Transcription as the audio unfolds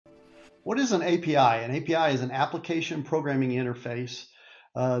What is an API? An API is an application programming interface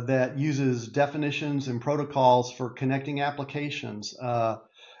that uses definitions and protocols for connecting applications.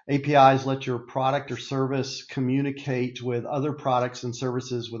 APIs let your product or service communicate with other products and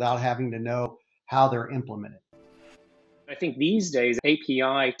services without having to know how they're implemented. I think these days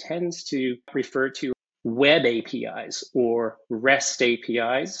API tends to refer to web APIs or REST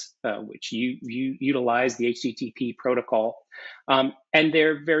APIs, which you utilize the HTTP protocol. And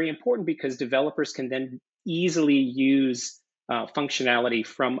they're very important because developers can then easily use functionality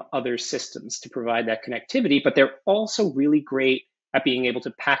from other systems to provide that connectivity, but they're also really great at being able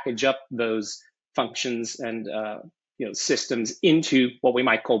to package up those functions and systems into what we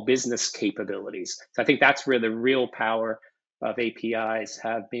might call business capabilities. So I think that's where the real power of APIs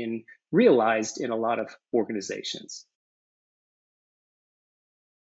have been realized in a lot of organizations.